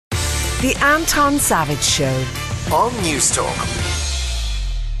The Anton Savage Show on News Talk.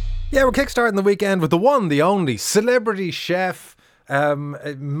 Yeah, we're kickstarting the weekend with the one, the only celebrity chef,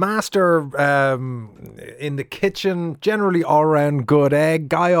 master in the kitchen, generally all-round good egg,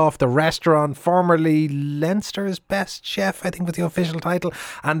 guy off the restaurant, formerly Leinster's best chef, I think was the official title,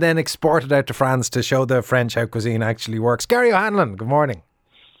 and then exported out to France to show the French how cuisine actually works. Gary O'Hanlon, good morning.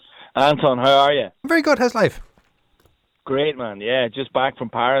 Anton, how are you? I'm very good, how's life? Great, man. Yeah, just back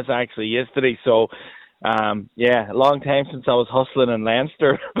from Paris actually yesterday. So, a long time since I was hustling in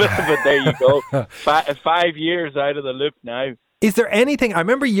Leinster. but there you go. 5 years out of the loop now. Is there anything, I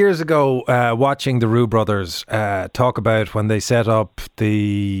remember years ago watching the Roux brothers talk about when they set up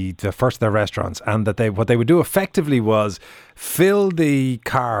the first of their restaurants, and that what they would do effectively was fill the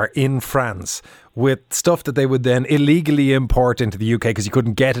car in France with stuff that they would then illegally import into the UK because you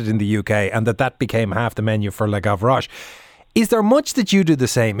couldn't get it in the UK, and that became half the menu for Le Gavroche. Is there much that you do the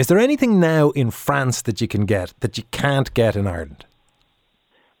same? Is there anything now in France that you can get that you can't get in Ireland?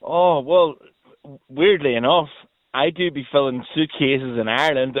 Oh, well, weirdly enough, I do be filling suitcases in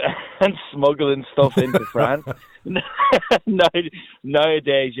Ireland and smuggling stuff into France.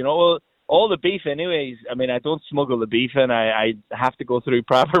 Nowadays, well, all the beef anyways, I mean, I don't smuggle the beef in. I have to go through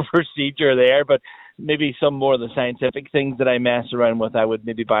proper procedure there, but maybe some more of the scientific things that I mess around with, I would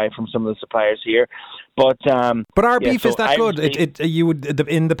maybe buy from some of the suppliers here. But our beef is that good? You would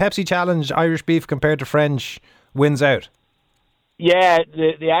in the Pepsi Challenge, Irish beef compared to French wins out. Yeah,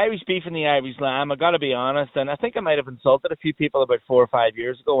 the Irish beef and the Irish lamb, I got to be honest, and I think I might have insulted a few people about 4 or 5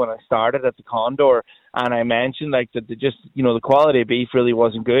 years ago when I started at the Condor, and I mentioned that the quality of beef really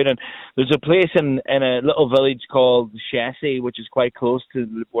wasn't good. And there's a place in a little village called Chessy, which is quite close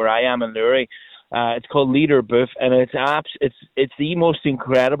to where I am in Lurie. It's called Leader Boeuf, and it's the most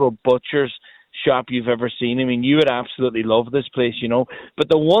incredible butcher's shop you've ever seen. I mean, you would absolutely love this place, But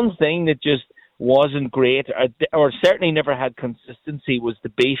the one thing that just wasn't great, or certainly never had consistency, was the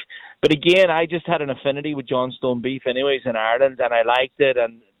beef. But again, I just had an affinity with Johnstone beef anyways in Ireland, and I liked it,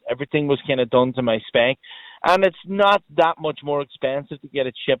 and everything was kind of done to my spec. And it's not that much more expensive to get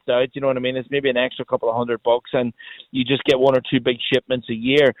it shipped out, you know what I mean? It's maybe an extra couple of $100, and you just get 1 or 2 big shipments a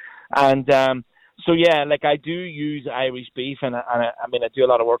year. And so yeah, I do use Irish beef, and I do a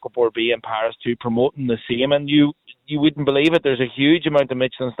lot of work with Bordeaux in Paris too, promoting the same. And you wouldn't believe it. There's a huge amount of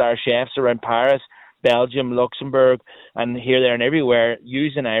Michelin star chefs around Paris, Belgium, Luxembourg, and here, there, and everywhere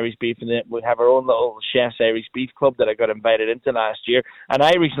using Irish beef. And then we have our own little Chef's Irish Beef Club that I got invited into last year, and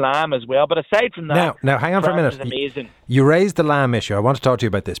Irish lamb as well. But aside from that, now hang on for a minute. Amazing. You raised the lamb issue. I want to talk to you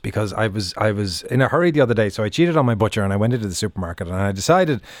about this because I was in a hurry the other day, so I cheated on my butcher and I went into the supermarket and I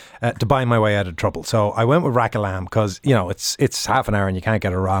decided to buy my way out of trouble. So I went with rack of lamb because it's half an hour and you can't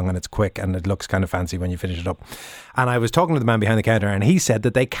get it wrong, and it's quick and it looks kind of fancy when you finish it up. And I was talking to the man behind the counter, and he said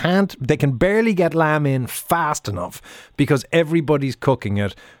that they can barely get lamb in fast enough because everybody's cooking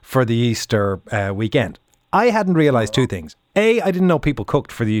it for the Easter weekend. I hadn't realised two things. A, I didn't know people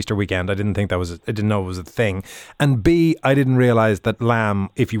cooked for the Easter weekend. I didn't know it was a thing. And B, I didn't realise that lamb,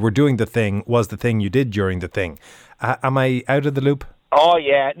 if you were doing the thing, was the thing you did during the thing. Am I out of the loop? Oh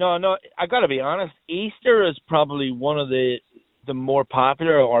yeah, no. I got to be honest. Easter is probably one of the more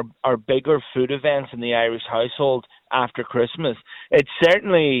popular or bigger food events in the Irish household after Christmas. It's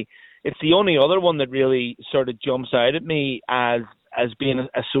the only other one that really sort of jumps out at me as being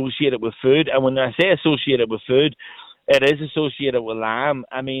associated with food. And when I say associated with food, it is associated with lamb.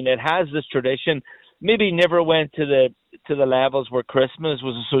 I mean, it has this tradition. Maybe never went to the levels where Christmas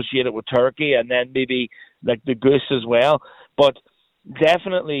was associated with turkey, and then maybe like the goose as well. But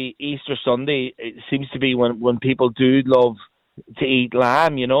definitely Easter Sunday, it seems to be when people do love to eat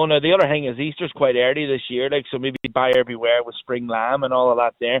lamb, Now the other thing is Easter's quite early this year, so maybe buy everywhere with spring lamb and all of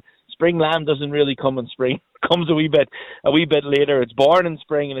that there. Spring lamb doesn't really come in spring. It comes a wee bit later. It's born in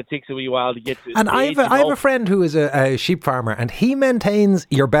spring and it takes a wee while to get to. And I have a friend who is a sheep farmer, and he maintains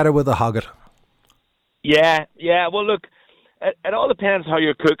you're better with a hogget. Yeah. Well, look, it all depends how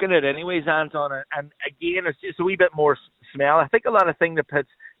you're cooking it, anyways, Anton. And again, it's just a wee bit more smell. I think a lot of thing that puts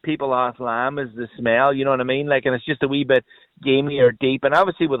people off lamb is the smell. You know what I mean? And it's just a wee bit gamey or deep. And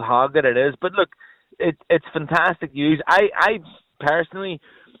obviously with hogget it is. But look, it's fantastic use. I personally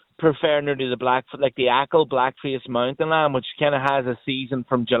prefer nearly the the Achill black-faced mountain lamb, which kind of has a season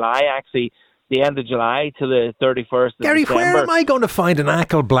from July, actually, the end of July to the 31st of Gary, December. where am I going to find an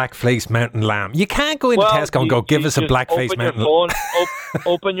Achill black-faced mountain lamb? You can't go into Tesco and go, give us a black-faced mountain lamb.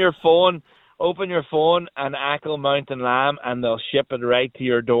 Open your phone and Achill mountain lamb, and they'll ship it right to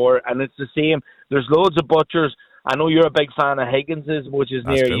your door. And it's the same. There's loads of butchers. I know you're a big fan of Higgins's, which is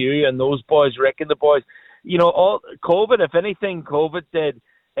near you, and those boys, Rick and the boys. All COVID, if anything, COVID did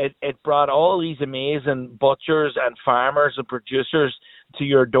it brought all these amazing butchers and farmers and producers to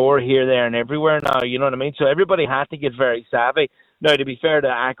your door here, there, and everywhere now. You know what I mean? So everybody had to get very savvy. Now, to be fair to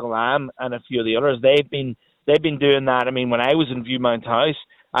Ackle Lamb and a few of the others, they've been doing that. I mean, when I was in Viewmount House,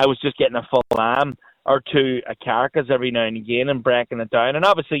 I was just getting a full lamb or two, a carcass every now and again, and breaking it down. And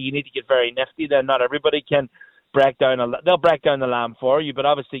obviously, you need to get very nifty. Then not everybody can break down. They'll break down the lamb for you, but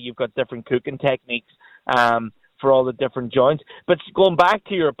obviously, you've got different cooking techniques for all the different joints. But going back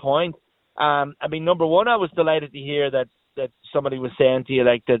to your point, I mean, number one, I was delighted to hear that somebody was saying to you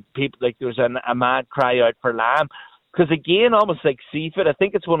like that people like there was a mad cry out for lamb. Because again, almost like seafood, I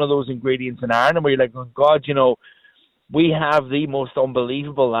think it's one of those ingredients in Ireland where you're like, oh God, you know, we have the most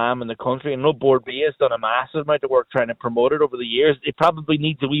unbelievable lamb in the country, and no Board B has done a massive amount of work trying to promote it over the years. It probably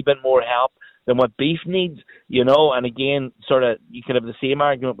needs a wee bit more help than what beef needs, you know. And again, sort of, you could have the same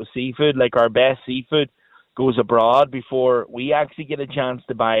argument with seafood. Like, our best seafood goes abroad before we actually get a chance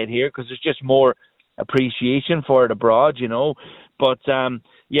to buy it here, because there's just more appreciation for it abroad, you know. But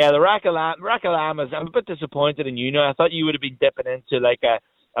yeah, the rack of lamb is, I'm a bit disappointed in you now. I thought you would have been dipping into like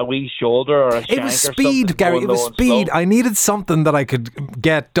a wee shoulder or a shank. It was speed, Gary. It was speed. I needed something that I could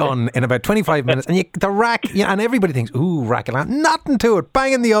get done in about 25 minutes. And the rack, and everybody thinks, ooh, rack of lamb. Nothing to it.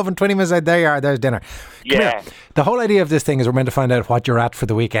 Bang in the oven, 20 minutes out, there you are, there's dinner. Yeah. The whole idea of this thing is we're meant to find out what you're at for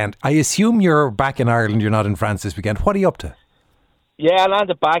the weekend. I assume you're back in Ireland, you're not in France this weekend. What are you up to? Yeah, I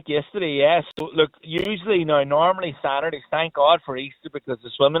landed back yesterday, yeah. So, look, normally Saturdays, thank God for Easter, because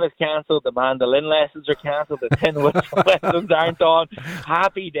the swimming is cancelled, the mandolin lessons are cancelled, the tin whistle lessons aren't on.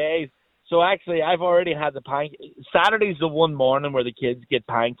 Happy days. So actually, I've already had the Saturday's the one morning where the kids get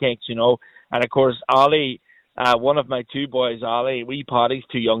pancakes, you know. And of course, Ollie, one of my two boys, Ollie, wee Potty's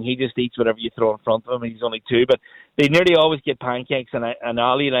too young. He just eats whatever you throw in front of him. He's only 2, but they nearly always get pancakes, and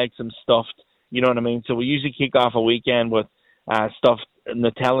Ollie likes them stuffed, you know what I mean? So we usually kick off a weekend with stuffed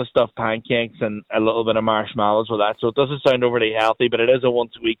Nutella stuffed pancakes and a little bit of marshmallows with that. So it doesn't sound overly healthy, but it is a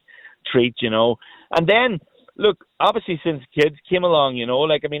once a week treat, you know. And then, look, obviously since kids came along, you know,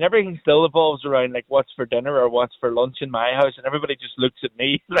 like, I mean, everything still evolves around like what's for dinner or what's for lunch in my house, and everybody just looks at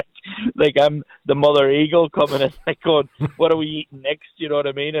me like I'm the mother eagle coming in, like going, what are we eating next? You know what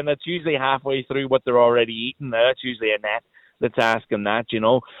I mean? And it's usually halfway through what they're already eating. Now, that's usually Annette that's asking that, you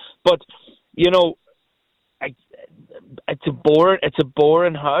know. But, you know, it's a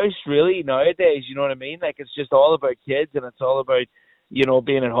boring house really nowadays, you know what I mean? Like, it's just all about kids, and it's all about, you know,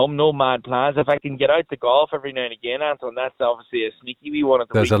 being at home, no mad plans. If I can get out to golf every now and again, Anton, that's obviously a sneaky wee one at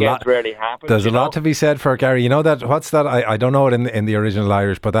the weekends. Rarely happens. There's a lot to be said for it, Gary. You know that, what's that? I don't know it in the original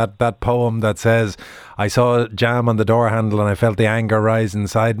Irish, but that poem that says, I saw jam on the door handle and I felt the anger rise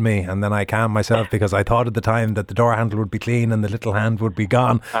inside me, and then I calmed myself because I thought at the time that the door handle would be clean and the little hand would be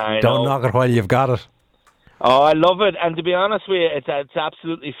gone. Don't knock it while you've got it. Oh, I love it. And to be honest with you, it's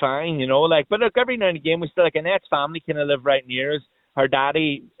absolutely fine, you know. Like, but look, every now and again, we still, like, Annette's family kind of live right near us. Her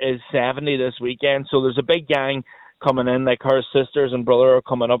daddy is 70 this weekend, so there's a big gang coming in. Like, her sisters and brother are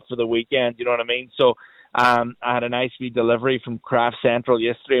coming up for the weekend, you know what I mean? So I had a nice wee delivery from Craft Central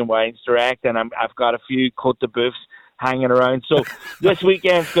yesterday and Wines Direct, and I've got a few Côte de Boeufs hanging around. So this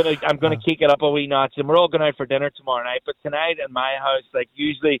weekend, I'm gonna kick it up a wee notch, and we're all going out for dinner tomorrow night. But tonight in my house, like,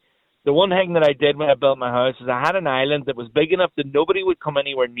 usually, the one thing that I did when I built my house is I had an island that was big enough that nobody would come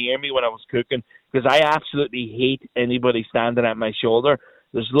anywhere near me when I was cooking, because I absolutely hate anybody standing at my shoulder.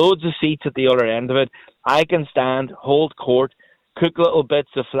 There's loads of seats at the other end of it. I can stand, hold court, cook little bits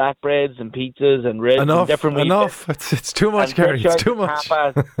of flatbreads and pizzas and ribs and different wee bits. It's too much, Gary. It's too much.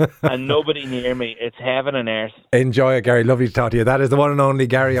 And nobody near me. It's heaven and earth. Enjoy it, Gary. Lovely to talk to you. That is the one and only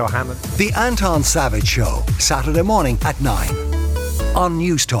Gary O'Hanlon. The Anton Savage Show, Saturday morning at 9 on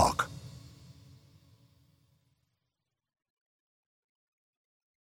News Talk.